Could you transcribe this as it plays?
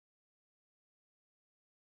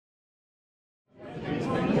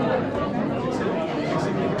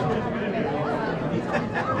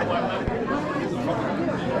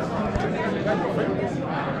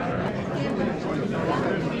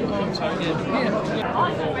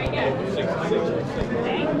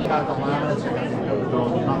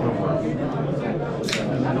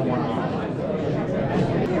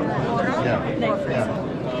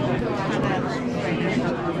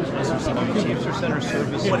Chiefs or center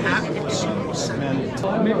service. What happened?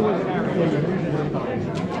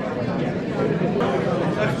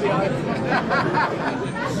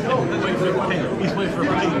 He's waiting for a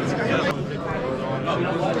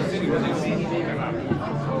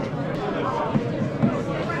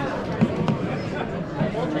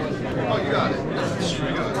Oh, you got it.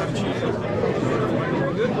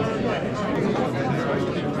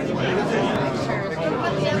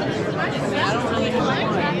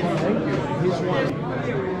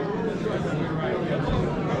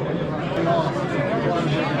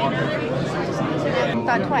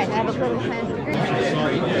 Thought twice. I have a little hand.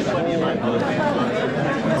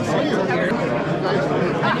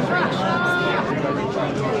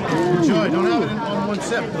 Enjoy. Don't have it on one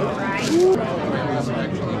sip.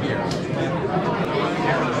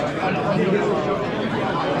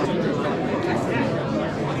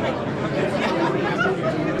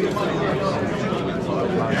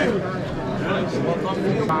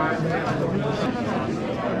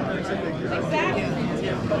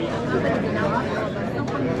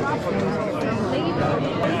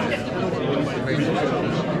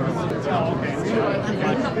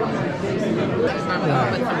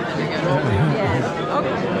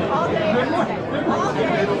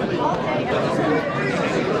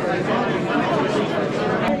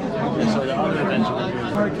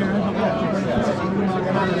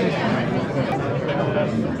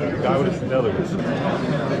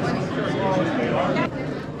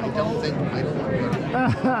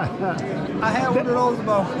 I had one of those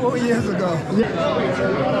about 4 years ago.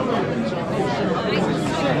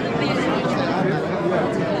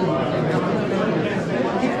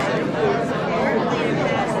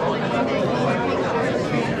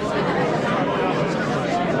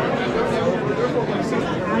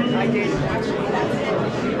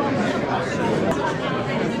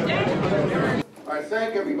 I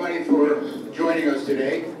thank everybody for joining us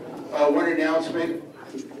today. One announcement.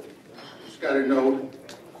 Just got a note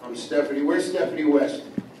from Stephanie. Where's Stephanie West?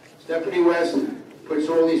 Stephanie West puts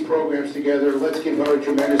all these programs together. Let's give her a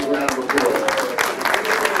tremendous round of applause.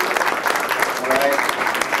 All right.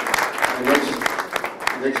 And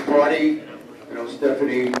next party, you know,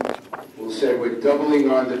 Stephanie will say we're doubling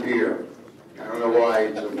on the beer. I don't know why.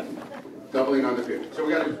 It's doubling on the beer. So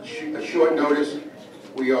we got a short notice.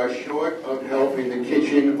 We are short of help in the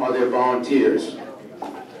kitchen. Are there volunteers?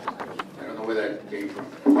 I don't know where that came from.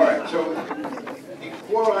 All right, so the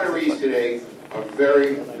 4 honorees today are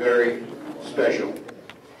very, very special.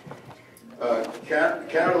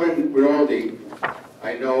 Carolyn Rinaldi,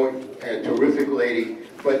 I know, a terrific lady,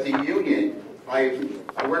 but the union, I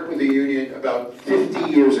worked with the union about 50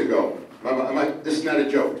 years ago. This is not a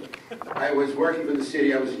joke. I was working for the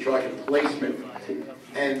city. I was in charge of placement.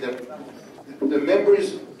 And the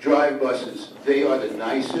members drive buses. They are the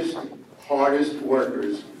nicest, hardest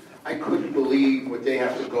workers. I couldn't believe what they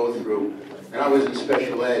have to go through. And I was in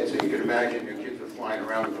special ed, so you can imagine your kids were flying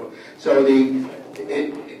around. So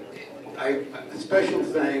special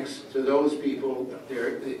thanks to those people.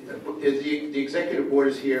 The executive board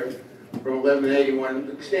is here from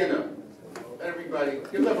 1181. Stand up. Everybody,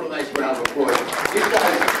 give them a nice round of applause. These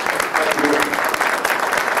guys are here.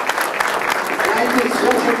 And I did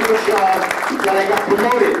such a good job that I got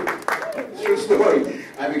promoted. True story.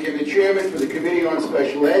 I became the chairman for the Committee on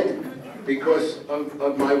Special Ed because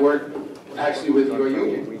of my work actually with your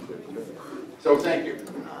union. So thank you.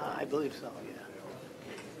 I believe so,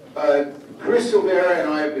 yeah. Chris Silvera and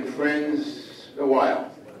I have been friends a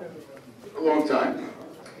while, a long time.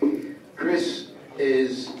 Chris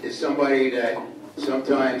is somebody that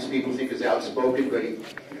sometimes people think is outspoken, but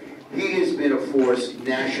he has been a force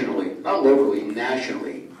nationally, not locally,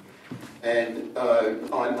 nationally, and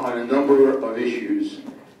on a number of issues,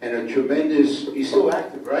 and a tremendous, he's still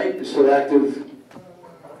active, right? He's still active,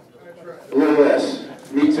 a little less,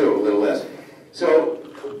 me too, a little less. So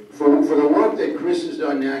for the work that Chris has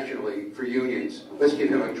done nationally for unions, let's give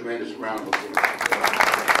him a tremendous round of applause.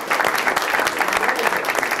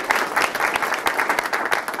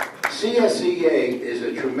 CSEA is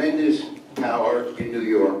a tremendous power in New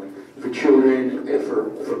York for children and for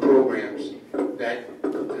programs that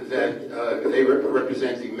they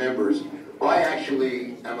representing members. I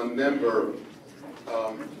actually am a member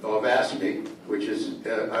of ASME, which is,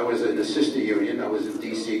 I was in the sister union. I was in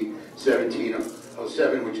DC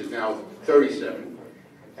 1707, which is now 37.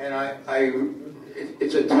 And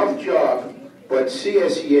it's a tough job, but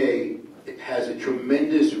CSEA it has a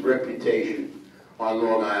tremendous reputation on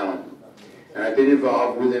Long Island. And I've been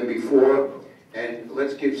involved with them before, and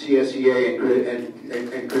let's give CSEA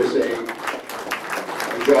and Chris a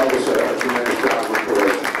regardless of a tremendous job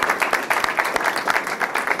report.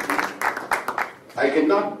 I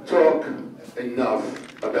cannot talk enough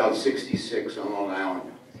about 66 on Long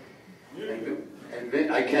Island.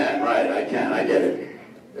 And I can, right, I can, I get it.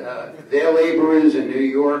 Their laborers in New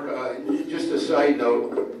York, just a side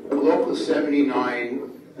note, Local 79,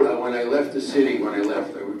 when I left the city, I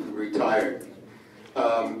retired,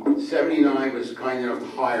 79 was kind enough to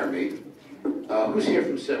hire me. Who's here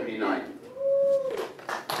from 79?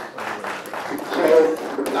 So,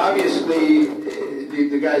 obviously,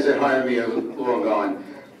 the guys that hired me are long gone.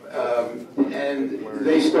 And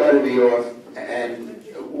they started me off, and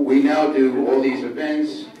we now do all these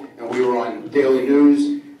events, and we were on daily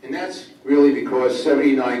news, and that's really because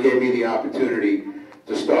 79 gave me the opportunity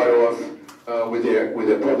to start off with their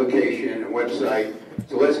publication and website.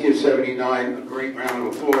 So let's give 79 a great round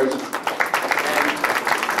of applause. And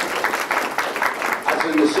that's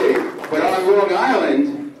in the city. But on Long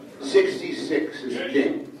Island, 66 is the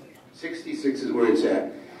king. 66 is where it's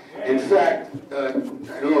at. In fact, I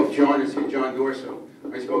don't know if John is here, John Dorso.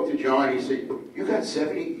 I spoke to John, he said, you got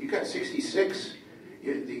 66?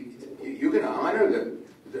 You're going to honor the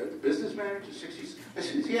business manager, 66? I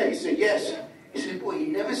said, yeah. He said, yes. He said, boy, he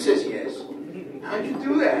never says yes. How'd you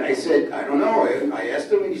do that? I said, I don't know. I asked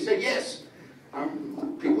him, and he said yes.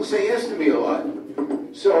 People say yes to me a lot.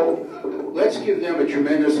 So let's give them a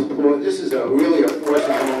tremendous applause. This is really a force in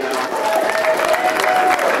Long Island.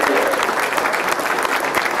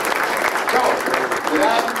 So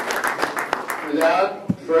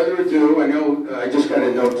without further ado, I know I just got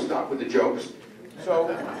a note. Stop with the jokes. So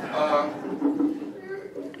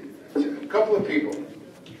a couple of people.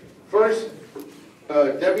 First,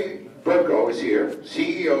 Debbie Burko is here,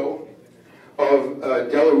 CEO of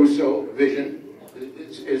Della Russo Vision.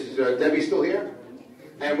 Is Debbie still here?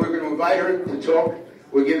 And we're going to invite her to talk.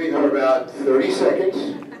 We're giving her about 30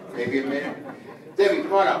 seconds, maybe a minute. Debbie,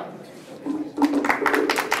 come on up.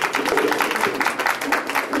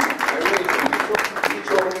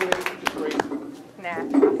 Nah.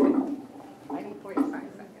 I need 45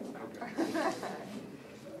 seconds.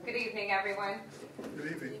 Good evening, everyone.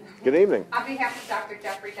 Good evening. Good evening. On behalf of Dr.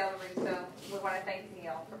 Jeffrey Della Russo, we want to thank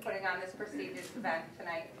Neil for putting on this prestigious event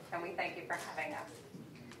tonight, and we thank you for having us.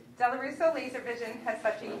 Della Russo Laser Vision has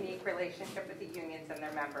such a unique relationship with the unions and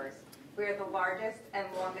their members. We are the largest and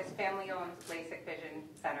longest family-owned LASIK vision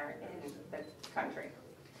center in the country.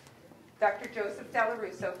 Dr. Joseph Della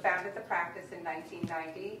Russo founded the practice in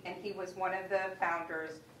 1990, and he was one of the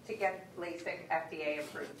founders to get LASIK FDA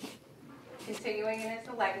approved. Continuing in his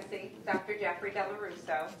legacy, Dr. Jeffrey Della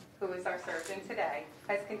Russo, who is our surgeon today,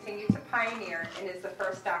 has continued to pioneer and is the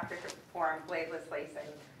first doctor to perform bladeless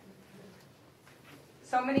LASIK.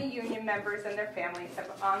 So many union members and their families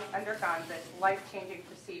have undergone this life-changing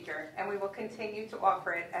procedure, and we will continue to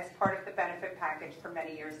offer it as part of the benefit package for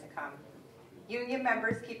many years to come. Union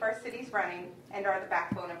members keep our cities running and are the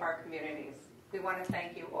backbone of our communities. We want to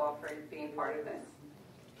thank you all for being part of this.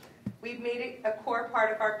 We've made it a core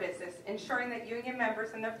part of our business, ensuring that union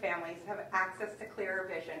members and their families have access to clearer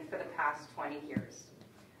vision for the past 20 years.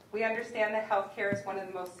 We understand that healthcare is one of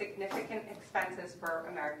the most significant expenses for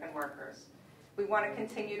American workers. We want to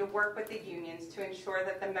continue to work with the unions to ensure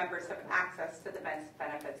that the members have access to the best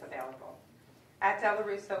benefits available. At Della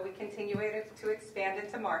Russo, we continue to expand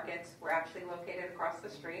into markets. We're actually located across the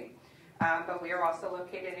street, but we are also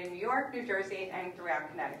located in New York, New Jersey, and throughout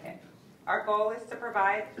Connecticut. Our goal is to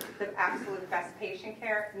provide the absolute best patient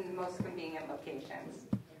care in the most convenient locations.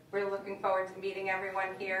 We're looking forward to meeting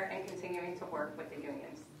everyone here and continuing to work with the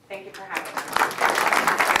unions. Thank you for having us.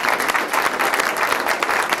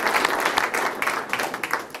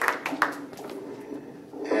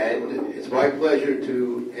 And it's my pleasure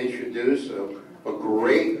to introduce a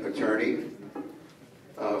great attorney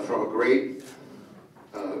from a great,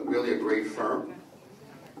 really a great firm.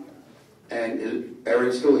 And is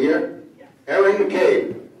Erin still here? Erin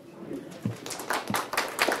McCabe.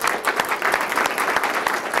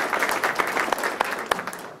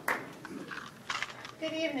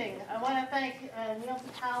 Good evening. I want to thank Neil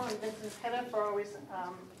Patel and Vincent Pitta for always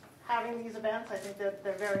having these events. I think that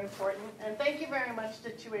they're very important. And thank you very much to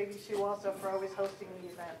 282 also for always hosting the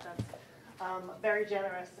event. That's very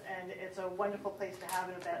generous, and it's a wonderful place to have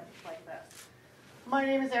an event like this. My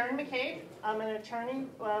name is Erin McCabe. I'm an attorney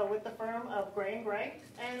with the firm of Gray & Gray,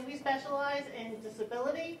 and we specialize in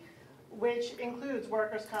disability, which includes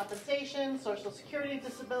workers' compensation, Social Security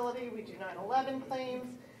disability. We do 9/11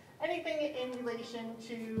 claims, anything in relation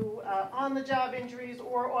to on-the-job injuries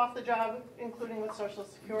or off-the-job, including with Social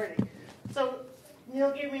Security. So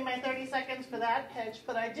Neil gave me my 30 seconds for that pitch,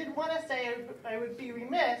 but I did want to say I would be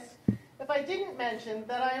remiss if I didn't mention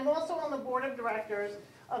that I am also on the board of directors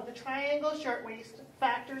of the Triangle Shirtwaist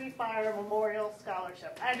Factory Fire Memorial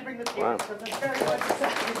Scholarship. I had to bring the paper because I'm very much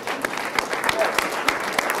excited.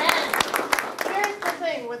 And here's the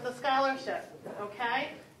thing with the scholarship, okay?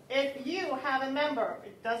 If you have a member,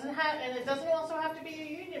 it doesn't also have to be a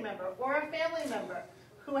union member or a family member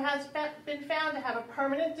who has been found to have a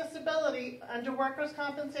permanent disability under workers'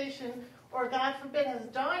 compensation or, God forbid, has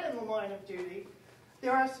died in the line of duty,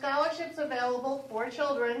 there are scholarships available for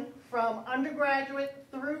children from undergraduate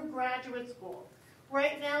through graduate school.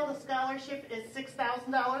 Right now, the scholarship is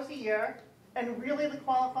 $6,000 a year, and really the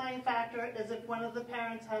qualifying factor is if one of the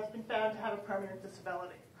parents has been found to have a permanent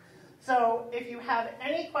disability. So if you have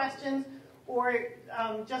any questions or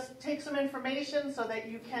just take some information so that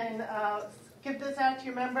you can give this out to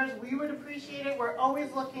your members, we would appreciate it. We're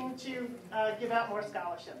always looking to give out more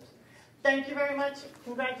scholarships. Thank you very much.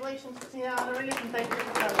 Congratulations to the honorees, and thank you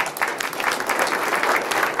for coming.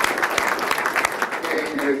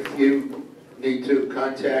 And if you need to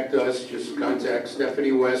contact us, just contact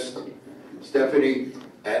Stephanie West,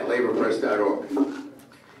 Stephanie@laborpress.org.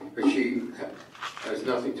 But she has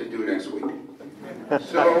nothing to do next week.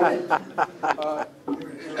 So,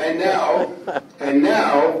 and now,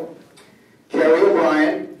 Kerry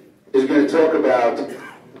O'Brien is going to talk about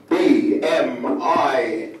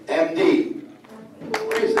BMIMD.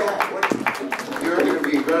 What is that? You're going to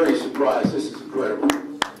be very surprised. This is incredible.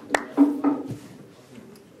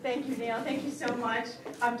 Thank you, Neil. Thank you so much.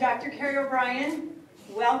 I'm Dr. Kerry O'Brien.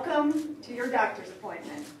 Welcome to your doctor's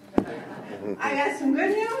appointment. I got some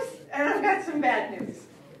good news, and I've got some bad news.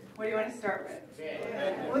 What do you want to start with?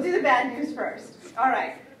 We'll do the bad news first. All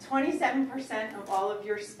right. 27% of all of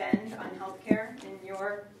your spend on healthcare in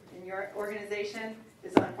your organization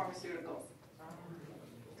is on pharmaceuticals.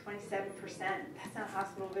 27%. That's not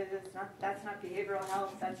hospital visits. That's not behavioral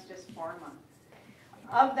health. That's just pharma.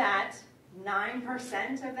 Of that,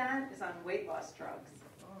 9% of that is on weight loss drugs.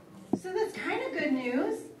 So that's kind of good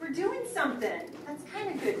news. We're doing something. That's kind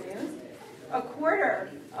of good news. A quarter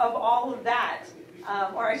of all of that,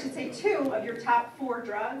 or I should say 2 of your top 4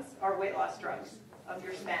 drugs are weight loss drugs of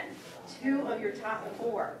your spend. 2 of your top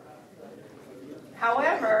 4.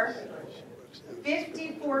 However,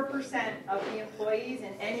 54% of the employees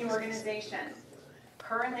in any organization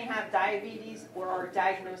currently have diabetes or are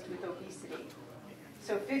diagnosed with obesity.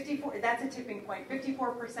 So that's a tipping point.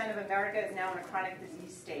 54% of America is now in a chronic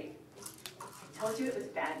disease state. I told you it was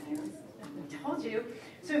bad news. I told you.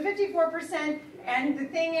 So 54%, and the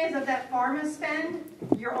thing is, of that pharma spend,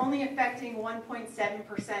 you're only affecting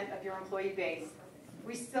 1.7% of your employee base.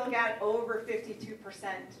 We still got over 52%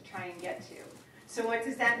 to try and get to. So what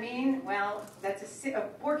does that mean? Well, that's a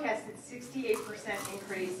forecasted 68%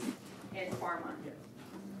 increase in pharma.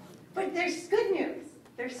 But there's good news.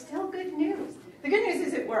 There's still good news. The good news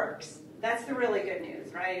is it works. That's the really good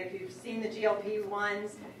news, right? If you've seen the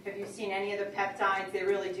GLP-1s, if you've seen any of the peptides, they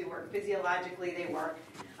really do work. Physiologically, they work.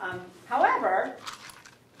 However,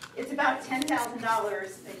 it's about $10,000 a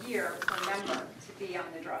year per member to be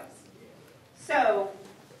on the drugs. So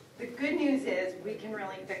the good news is we can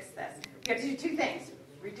really fix this. You have to do 2 things.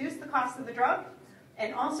 Reduce the cost of the drug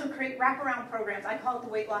and also create wraparound programs. I call it the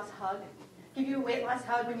weight loss hug. Give you a weight loss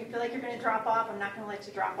hug when you feel like you're going to drop off. I'm not going to let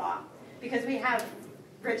you drop off. Because we have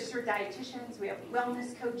registered dietitians, we have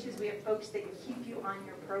wellness coaches, we have folks that keep you on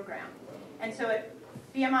your program. And so at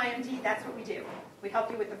BMIMD, that's what we do. We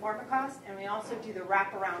help you with the pharma cost, and we also do the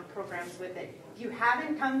wraparound programs with it. If you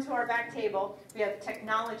haven't come to our back table, we have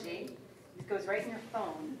technology that goes right in your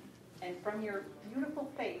phone, and from your beautiful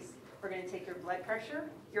face, we're going to take your blood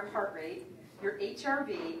pressure, your heart rate, your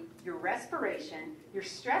HRV, your respiration, your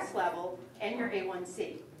stress level, and your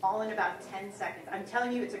A1C, all in about 10 seconds. I'm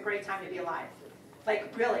telling you, it's a great time to be alive.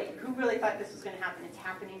 Like, really, who really thought this was going to happen? It's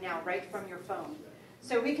happening now, right from your phone.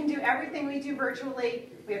 So we can do everything we do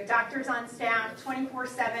virtually. We have doctors on staff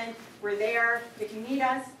 24/7. We're there if you need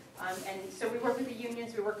us. And so we work with the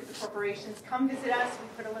unions, we work with the corporations. Come visit us. We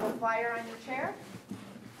put a little flyer on your chair.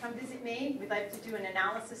 Come visit me. We'd like to do an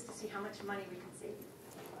analysis to see how much money we can save.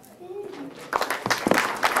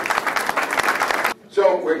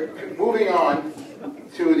 So we're moving on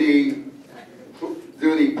to the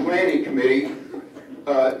planning committee.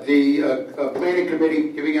 The planning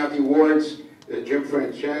committee giving out the awards. Jim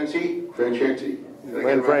Franchesi. Frankie,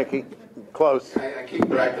 close. I keep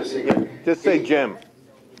practicing. Just say Jim.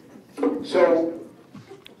 So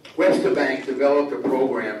Webster Bank developed a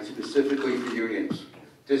program specifically for unions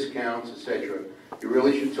discounts, etc. You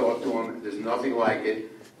really should talk to them. There's nothing like it.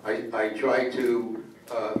 I tried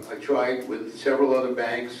with several other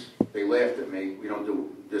banks. They laughed at me. We don't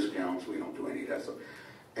do discounts. We don't do any of that stuff.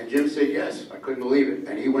 And Jim said yes. I couldn't believe it.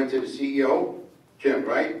 And he went to the CEO, Jim,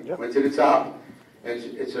 right? Yep. Went to the top. And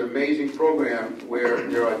it's an amazing program where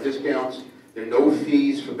there are discounts. There are no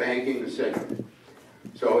fees for banking, etc.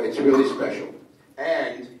 So it's really special.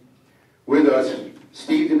 And with us,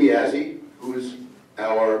 Steve DiBiase, who's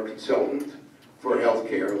our consultant for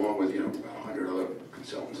healthcare, along with 100 other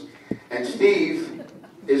consultants. And Steve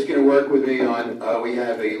is going to work with me on. We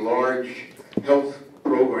have a large health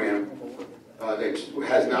program that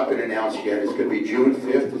has not been announced yet. It's going to be June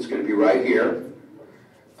 5th. It's going to be right here.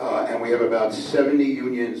 And we have about 70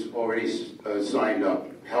 unions already signed up.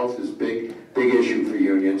 Health is a big issue for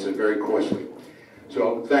unions and very costly.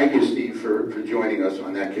 So thank you, Steve, for joining us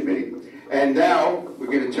on that committee. And now we're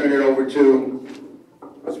going to turn it over to,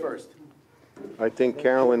 who's first? I think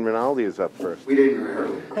Carolyn Rinaldi is up first. We didn't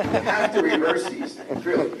rehearse. You have to rehearse these things,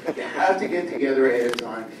 really. You have to get together ahead of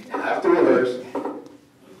time. You have to rehearse.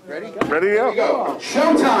 Ready? Go. Ready to go. Here we go.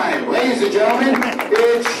 Showtime, ladies and gentlemen.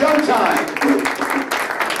 It's showtime.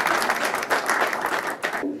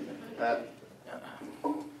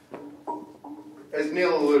 As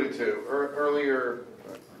Neil alluded to earlier,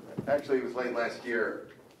 actually it was late last year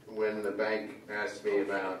when the bank asked me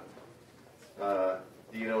about,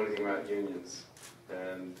 do you know anything about unions?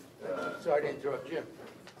 And Sorry to interrupt, Jim.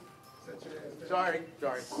 Sorry.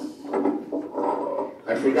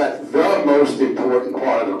 I forgot the most important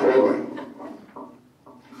part of the program.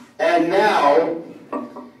 And now,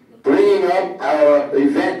 bringing up our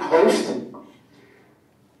event host,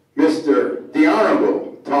 Mr. The Honorable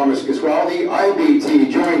Thomas Gesualdi,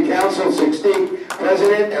 IBT Joint Council 16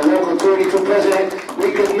 President and Local 32 President.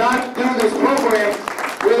 We could not do this program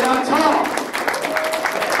without Tom.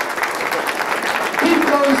 Keep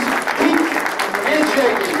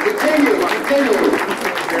handshaking, continue.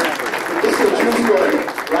 This is a true story.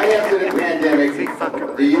 Right after the pandemic,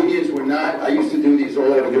 the unions were not, I used to do these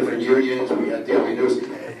all over different unions, we had daily news.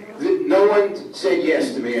 No one said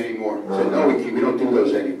yes to me anymore. Said, no, we don't do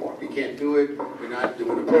those anymore. We can't do it. We're not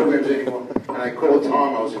doing the programs anymore. And I called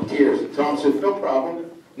Tom. I was in tears. And Tom said, no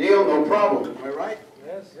problem. Neil, no problem. Am I right?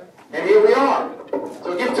 Yes. And here we are.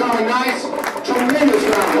 So give Tom a nice, tremendous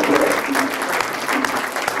round of applause.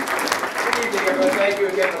 Good evening, everyone. Thank you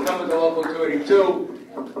again for coming to Local 32.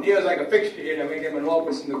 Neil's like a fixture here. I made him an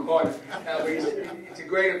office in the corner. But it's a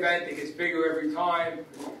great event. It gets bigger every time.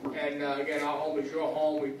 And again, our home is your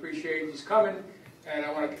home. We appreciate you coming. And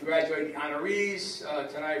I want to congratulate the honorees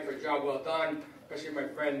tonight for a job well done, especially my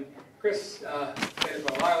friend Chris. Been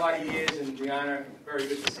for a lot of years, and the honor. Very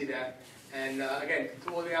good to see that. And again,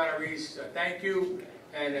 to all the honorees, thank you,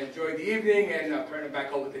 and enjoy the evening. And turn it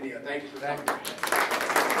back over to Neil. Thank you for coming.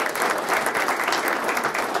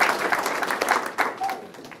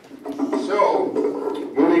 So,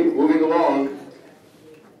 moving along.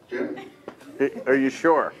 Jim? Are you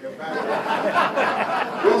sure?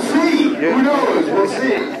 We'll see. Who knows? We'll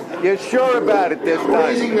see. You're sure about it this I'm time?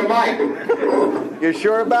 raising the mic. You're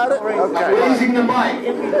sure about it? I'm Okay. raising the mic.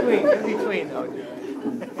 In between, though.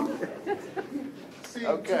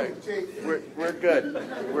 Okay. We're good.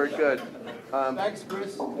 We're good. Thanks,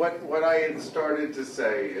 Chris. what I had started to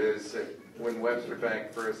say is that when Webster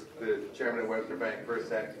Bank first, the chairman of Webster Bank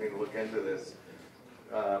first asked me to look into this,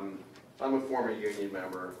 I'm a former union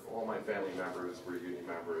member. All my family members were union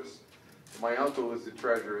members. My uncle was the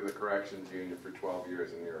treasurer of the corrections union for 12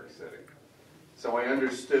 years in New York City. So I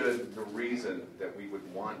understood the reason that we would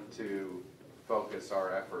want to focus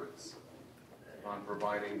our efforts on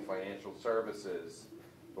providing financial services.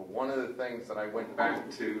 But one of the things that I went back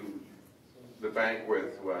to the bank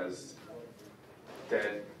with was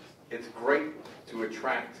that it's great to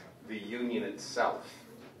attract the union itself,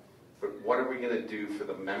 but what are we going to do for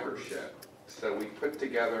the membership? So we put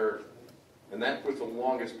together, and that was the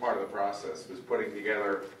longest part of the process, was putting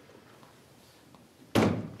together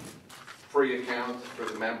free accounts for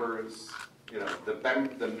the members. You know,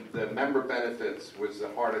 the member benefits was the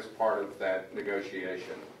hardest part of that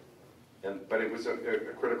negotiation, but it was a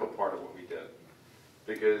critical part of what we did,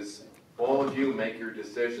 because all of you make your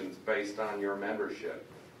decisions based on your membership,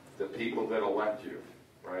 the people that elect you,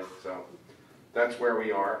 right? So that's where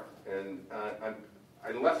we are, and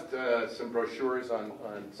I left some brochures on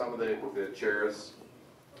some of the chairs.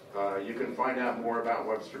 You can find out more about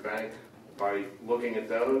Webster Bank by looking at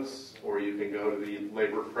those, or you can go to the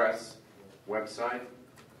Labor Press website.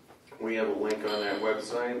 We have a link on that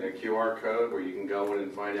website, a QR code, where you can go in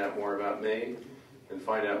and find out more about me. and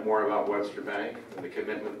find out more about Webster Bank and the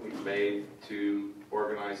commitment we've made to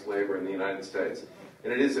organized labor in the United States.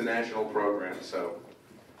 And it is a national program, so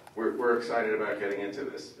we're excited about getting into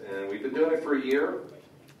this. And we've been doing it for a year,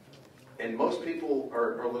 and most people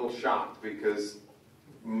are a little shocked because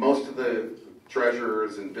most of the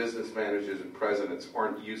treasurers and business managers and presidents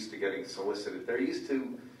aren't used to getting solicited. They're used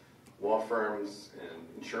to law firms and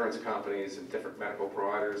insurance companies and different medical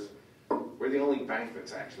providers. We're the only bank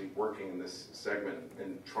that's actually working in this segment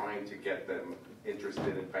and trying to get them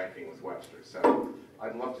interested in banking with Webster. So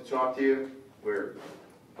I'd love to talk to you.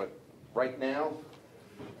 But right now,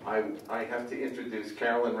 I have to introduce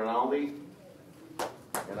Carolyn Rinaldi.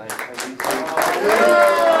 And I need to...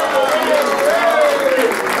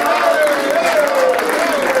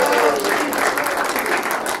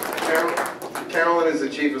 Carolyn is the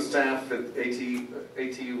Chief of Staff at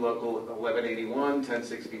IBT Local 1181,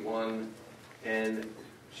 1061, and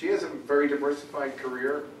she has a very diversified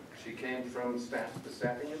career. She came from the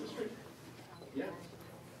staffing industry. Yeah.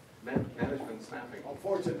 Management staffing.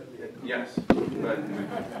 Unfortunately. Yes,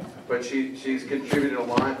 but she's contributed a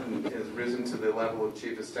lot and has risen to the level of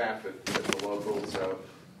Chief of Staff at the local, so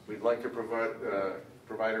we'd like to provide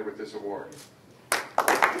her with this award.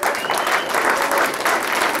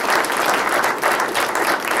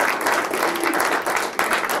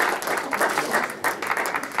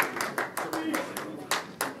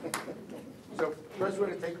 So first we're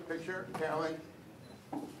going to take a picture, Carolyn.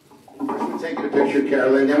 First we're taking a picture,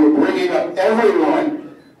 Carolyn, then we're bringing up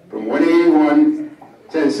everyone from 181,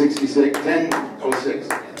 1066, 1006.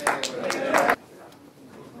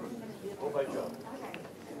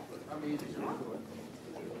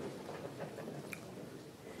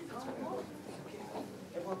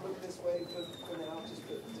 Everyone look this way for now, just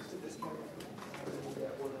to this camera.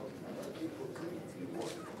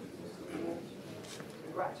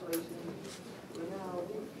 Congratulations.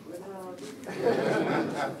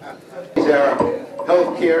 These are our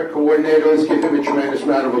healthcare coordinators. Give them a tremendous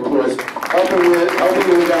round of applause. Helping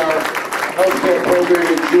with our healthcare program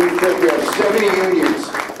in June 5th. We have 70 unions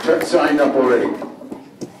signed up already.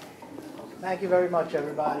 Thank you very much,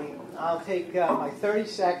 everybody. I'll take my 30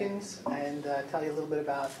 seconds and tell you a little bit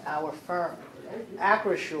about our firm.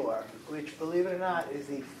 Acrisure, which, believe it or not, is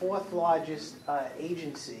the 4th largest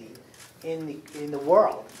agency in the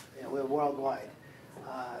world. We're worldwide.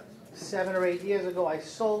 7 or 8 years ago, I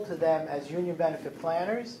sold to them as union benefit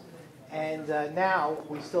planners, and now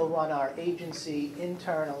we still run our agency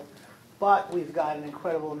internal, but we've got an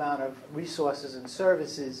incredible amount of resources and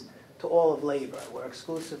services to all of labor. We're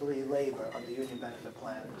exclusively labor on the union benefit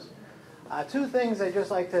planners. 2 things I'd just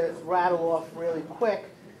like to rattle off really quick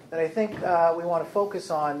that I think we want to focus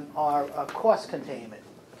on are cost containment.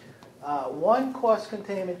 One cost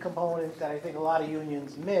containment component that I think a lot of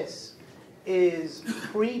unions miss is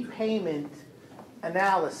prepayment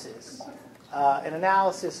analysis, an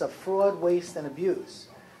analysis of fraud, waste, and abuse.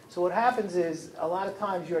 So what happens is a lot of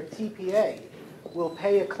times your TPA will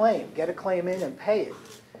pay a claim, get a claim in and pay it.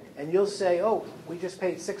 And you'll say, oh, we just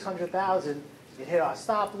paid $600,000, it hit our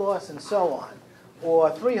stop loss and so on. Or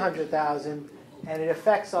 $300,000 and it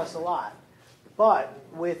affects us a lot. But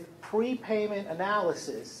with prepayment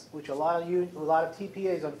analysis, which a lot of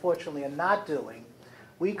TPAs unfortunately are not doing,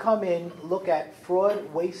 we come in, look at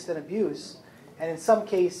fraud, waste, and abuse, and in some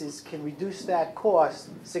cases can reduce that cost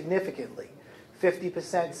significantly, 50%,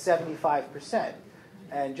 75%.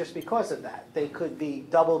 And just because of that, they could be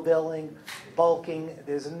double billing, bulking.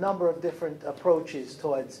 There's a number of different approaches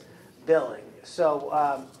towards billing.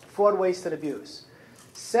 So fraud, waste, and abuse.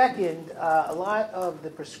 Second, a lot of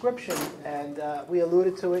the prescription, and we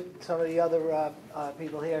alluded to it, some of the other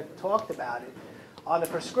people here talked about it, on the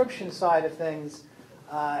prescription side of things,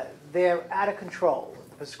 they're out of control.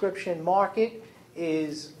 The prescription market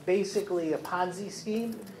is basically a Ponzi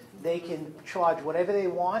scheme. They can charge whatever they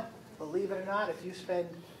want. Believe it or not, if you spend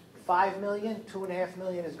 $5 million, $2.5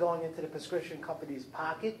 million is going into the prescription company's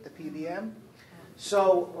pocket, the PBM.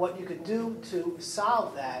 So what you could do to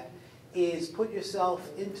solve that is put yourself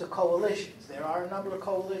into coalitions. There are a number of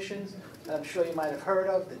coalitions that I'm sure you might have heard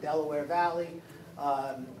of, the Delaware Valley,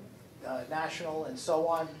 National, and so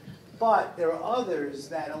on. But there are others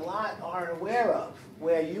that a lot aren't aware of,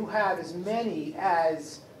 where you have as many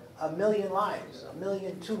as 1 million lives, 1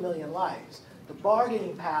 million, 2 million lives. The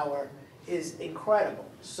bargaining power is incredible.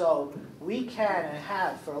 So we can and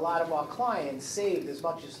have, for a lot of our clients, saved as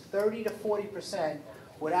much as 30 to 40%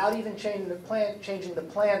 without even changing the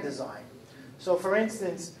plan design. So for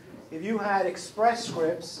instance, if you had Express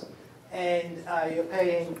Scripts and you're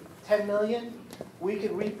paying $10 million, we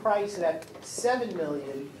could reprice it at $7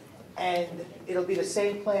 million, and it'll be the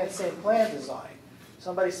same plan design.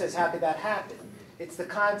 Somebody says, how did that happen? It's the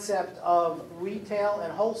concept of retail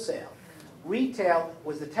and wholesale. Retail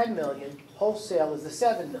was the 10 million, wholesale is the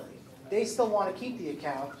 7 million. They still want to keep the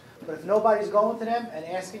account, but if nobody's going to them and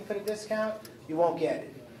asking for the discount, you won't get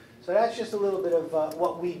it. So that's just a little bit of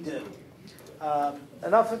what we do.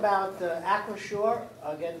 Enough about Acrosure.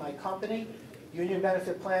 Again, my company, Union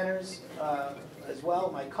Benefit Planners as well,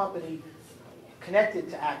 my company connected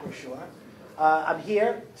to Acrosure. I'm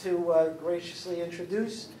here to graciously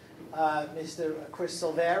introduce Mr. Chris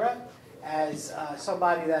Silvera as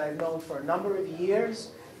somebody that I've known for a number of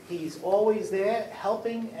years. He's always there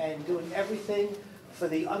helping and doing everything for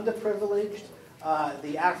the underprivileged,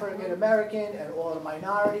 the African American and all the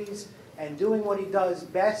minorities, and doing what he does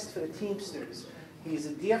best for the Teamsters. He's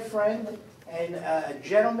a dear friend and a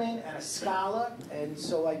gentleman and a scholar, and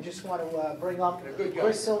so I just want to bring up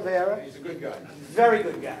Chris Silvera. He's a good guy. Very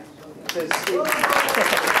good guy. To speak.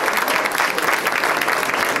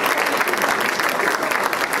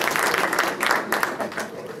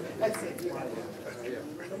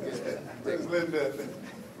 There's Linda,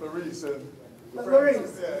 Clarice, and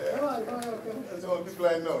Clarice. Yeah. Come on. That's the only people I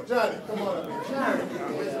know. Johnny, come on up here. Johnny.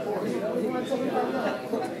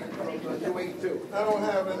 I don't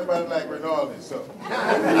have anybody like Rinaldi, so.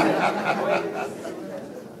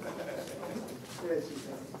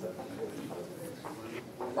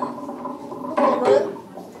 All right.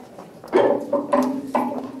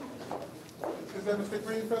 Is that Mr.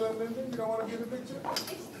 Greenfellow, Linda? You don't want to get a picture?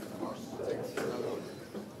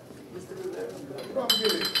 Come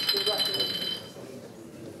get it.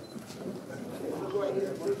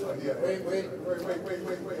 Yeah, wait.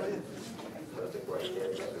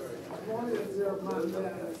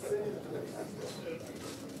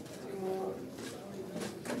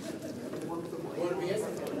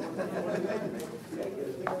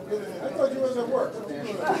 I thought you was at work. Thank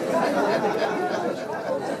you.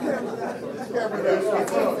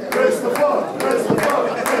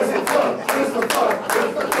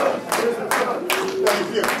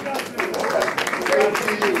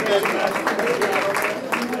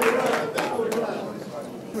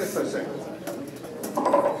 Wait for a second.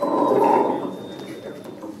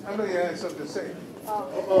 I know you had something to say.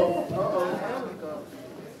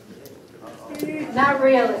 Not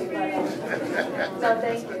really, but so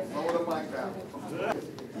thank you.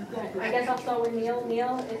 I guess I'll start with Neil.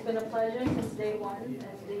 Neil, it's been a pleasure since day one, and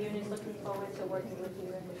the union's looking forward to working with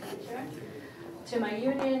you in the future. To my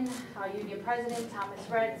union, our union president, Thomas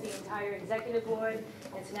Retz, the entire executive board,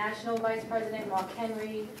 international vice president, Mark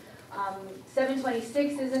Henry,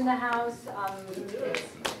 726 is in the house.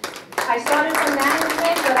 I started from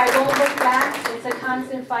management, but I won't look back. It's a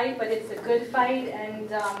constant fight, but it's a good fight, and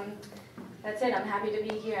that's it. I'm happy to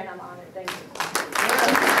be here, and I'm honored. Thank you.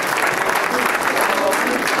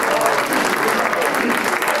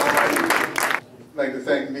 I'd like to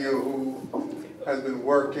thank Neil, who has been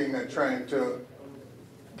working and trying to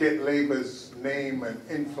get Labor's name and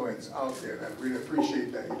influence out there. I really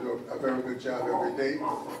appreciate that. You do a very good job every day.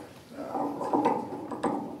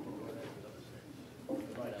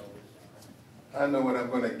 I know what I'm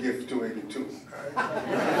going to give 282.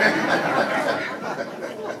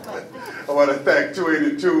 I want to thank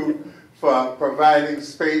 282 for providing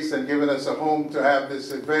space and giving us a home to have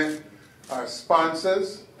this event. Our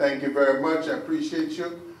sponsors, thank you very much. I appreciate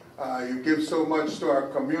you. You give so much to our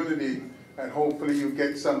community, and hopefully you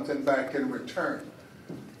get something back in return.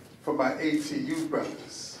 For my ATU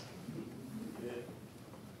brothers,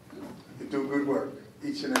 you do good work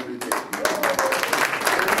each and every day.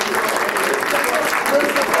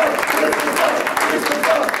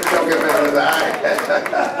 Don't get better than I.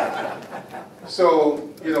 So,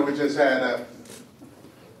 you know, we just had a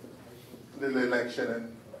little election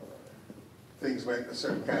and things went a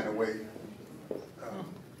certain kind of way.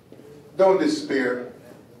 Don't despair.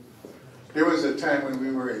 There was a time when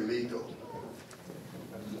we were illegal.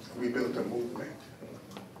 We built a movement.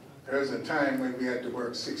 There was a time when we had to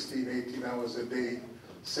work 16, 18 hours a day,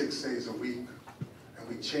 6 days a week, and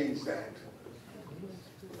we changed that.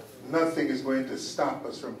 Nothing is going to stop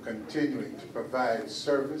us from continuing to provide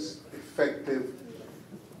service, effective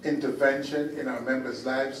intervention in our members'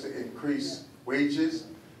 lives to increase wages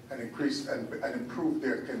and improve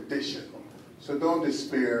their condition. So don't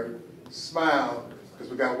despair, smile, because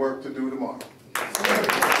we got work to do tomorrow.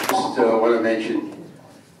 Just want to mention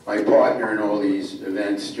my partner in all these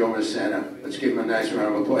events, Joe Messina. Let's give him a nice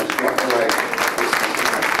round of applause.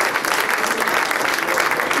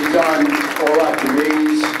 He's on all our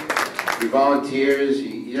committees. He volunteers.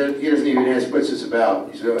 He doesn't even ask what's this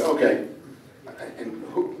about. He says, okay. And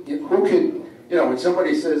who can, you know, when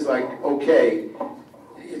somebody says like, okay,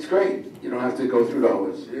 it's great. You You don't have to go through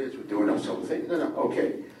those. Yes, we're doing something. No, no,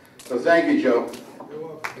 okay. So thank you, Joe.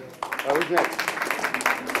 Who's next?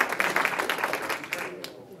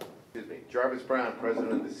 Excuse me, Jarvis Brown,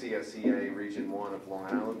 President of the CSEA Region 1 of Long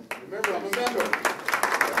Island. Remember, I'm a member.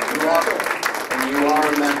 And you are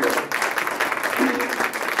a member.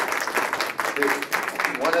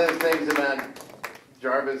 One of the things about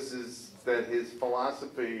Jarvis is that his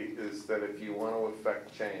philosophy is that if you want to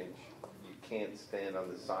affect change, you can't stand on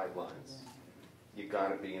the sidelines. You got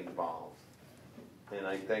to be involved. And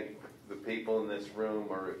I think the people in this room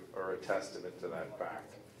are a testament to that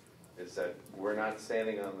fact, is that we're not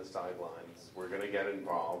standing on the sidelines. We're going to get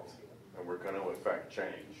involved, and we're going to affect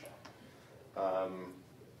change.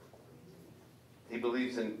 He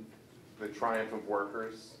believes in the triumph of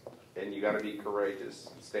workers, and you got to be courageous,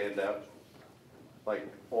 stand up, like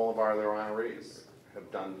all of our other honorees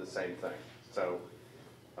have done the same thing. So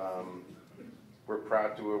we're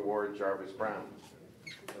proud to award Jarvis Brown.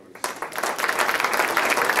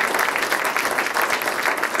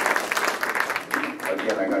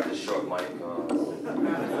 Again, I got this short mic.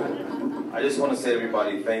 I just want to say to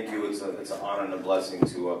everybody, thank you. It's an honor and a blessing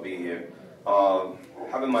to be here.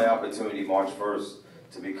 Having my opportunity March 1st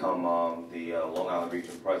to become the Long Island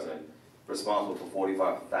Region President, responsible for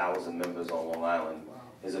 45,000 members on Long Island,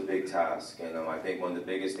 is a big task. And I think one of the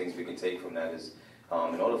biggest things we can take from that is,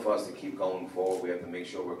 in order for us to keep going forward, we have to make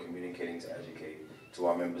sure we're communicating to educate to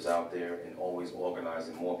our members out there and always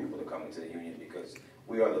organizing more people to come into the union, because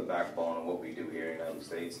we are the backbone of what we do here in the United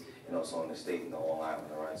States and also in the state and Long Island,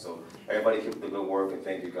 all right? So everybody keep up the good work, and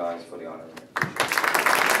thank you guys for the honor.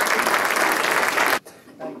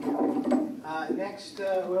 Thank you. Next,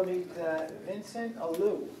 we'll meet Vincent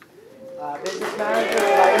Alou, business manager of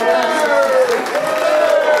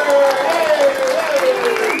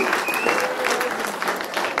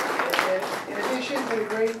In addition to the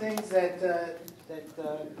great things that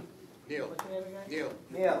Neil. what's your name again? Neil.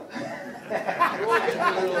 Neil.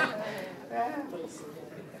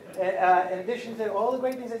 In addition to all the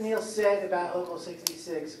great things that Neil said about Local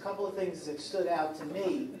 66, a couple of things that stood out to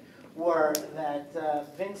me were that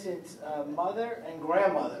Vincent's mother and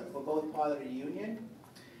grandmother were both part of the union.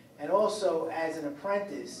 And also, as an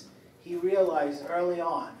apprentice, he realized early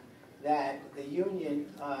on that the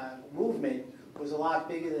union movement was a lot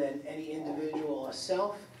bigger than any individual or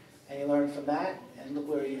self, and he learned from that, and look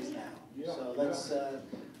where he is now. So let's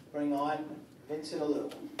bring on Vincent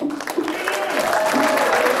Alou.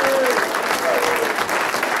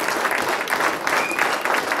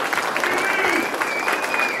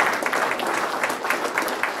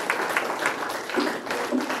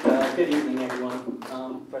 Good evening, everyone.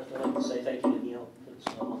 First, I'd like to say thank you to Neil for this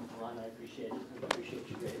wonderful line. I appreciate it. I appreciate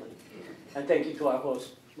you greatly. And thank you to our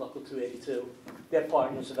host, Local 282. They're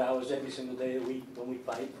partners of ours every single day of the week when we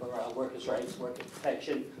fight for our workers' rights, worker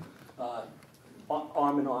protection.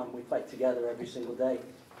 Arm in arm, we fight together every single day.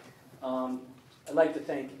 I'd like to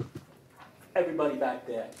thank everybody back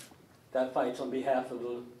there that fights on behalf of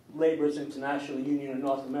the Laborers International Union in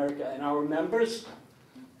North America and our members.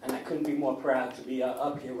 And I couldn't be more proud to be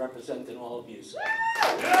up here representing all of you. So.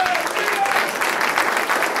 I'm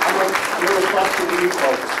really talking to you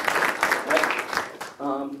folks. Right?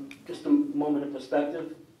 Just a moment of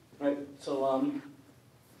perspective. Right? So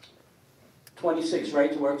 26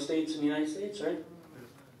 right-to-work states in the United States, right?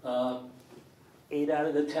 8 out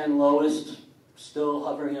of the 10 lowest, still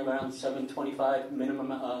hovering around $7.25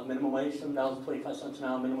 minimum wage, $7.25 an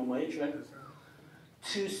hour minimum wage, right?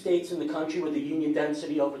 2 states in the country with a union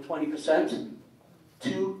density over 20%.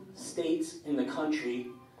 2 states in the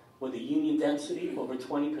country with a union density over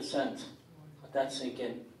 20%. Let that sink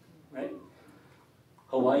in, right?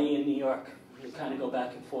 Hawaii and New York. You kind of go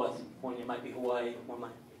back and forth. One year might be Hawaii, one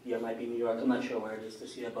year might be New York. I'm not sure where it is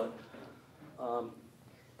this year, but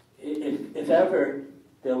if ever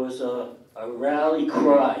there was a rally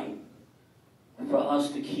cry for us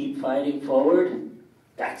to keep fighting forward,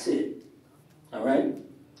 that's it. All right?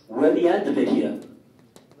 We're the end of it here.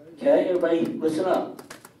 Okay? Everybody listen up.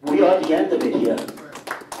 We are the end of it here.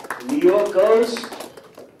 New York goes,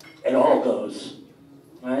 it all goes.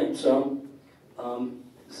 All right? So,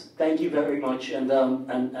 thank you very much. And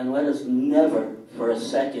let us never for a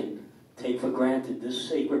second take for granted this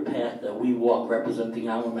sacred path that we walk representing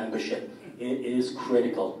our membership. It is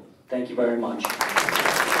critical. Thank you very much. I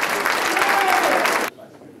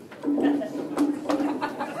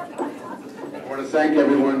want to thank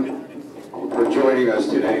everyone for joining us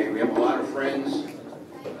today. We have a lot of friends.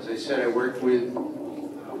 As I said, I worked with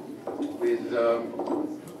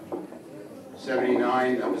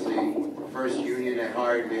 79. That was the first union that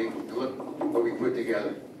hired me. And look what we put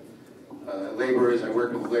together. laborers. I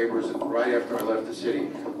worked with laborers right after I left the city.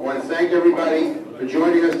 I want to thank everybody for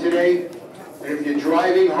joining us today. And if you're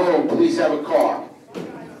driving home, please have a car.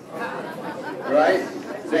 All right?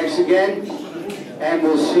 Thanks again. And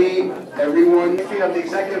we'll see everyone. I'm the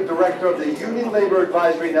Executive Director of the Union Labor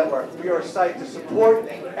Advisory Network. We are a site to support,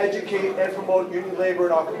 educate, and promote union labor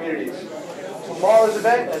in our communities. Tomorrow's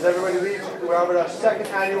event, as everybody leaves, we're having our second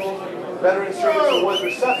annual Veteran Service Awards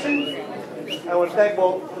reception. I want to thank,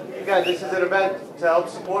 again, this is an event to help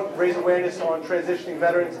support, raise awareness on transitioning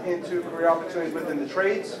veterans into career opportunities within the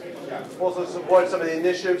trades. Also support some of the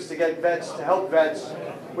initiatives to get vets, to help vets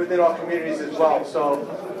within our communities as well. So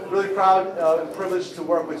really proud and privileged to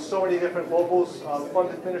work with so many different locals, fund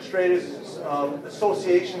administrators,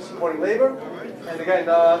 associations supporting labor. And again,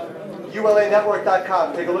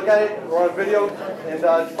 ULAnetwork.com. Take a look at it. We're on video. And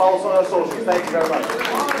follow us on our socials. Thank you very much.